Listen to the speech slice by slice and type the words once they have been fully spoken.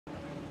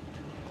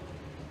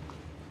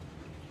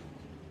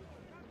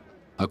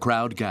A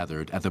crowd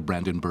gathered at the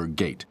Brandenburg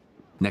Gate,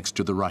 next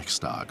to the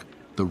Reichstag,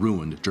 the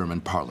ruined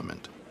German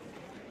parliament.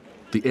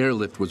 The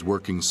airlift was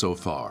working so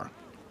far,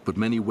 but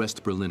many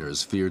West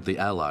Berliners feared the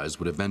Allies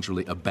would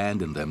eventually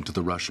abandon them to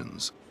the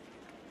Russians.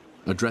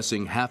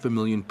 Addressing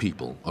 500,000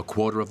 people, a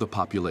quarter of the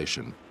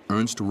population,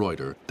 Ernst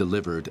Reuter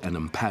delivered an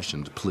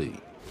impassioned plea.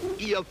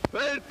 Ihr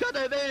Völker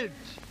der Welt,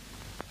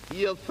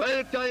 ihr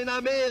Völker in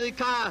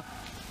Amerika,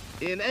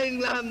 in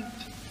England,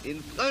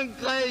 in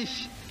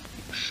Frankreich,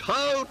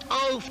 schaut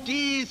auf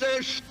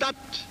diese Stadt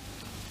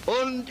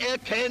und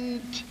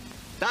erkennt,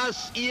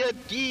 dass ihr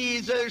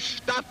diese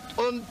Stadt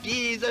und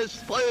dieses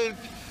Volk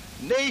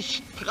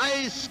nicht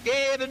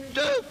preisgeben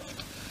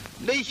dürft,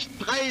 nicht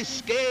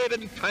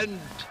preisgeben könnt.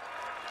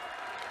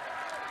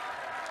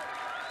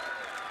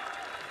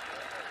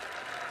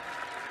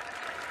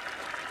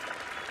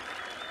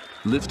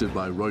 Lifted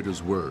by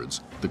Reuter's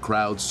words, the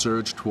crowd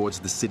surged towards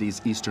the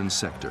city's eastern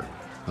sector,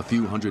 a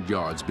few hundred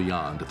yards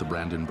beyond the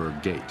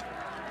Brandenburg Gate.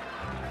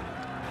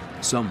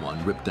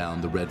 Someone ripped down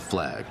the red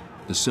flag,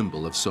 the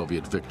symbol of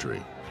Soviet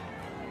victory.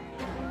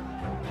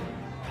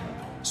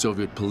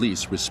 Soviet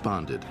police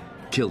responded,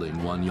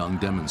 killing one young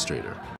demonstrator.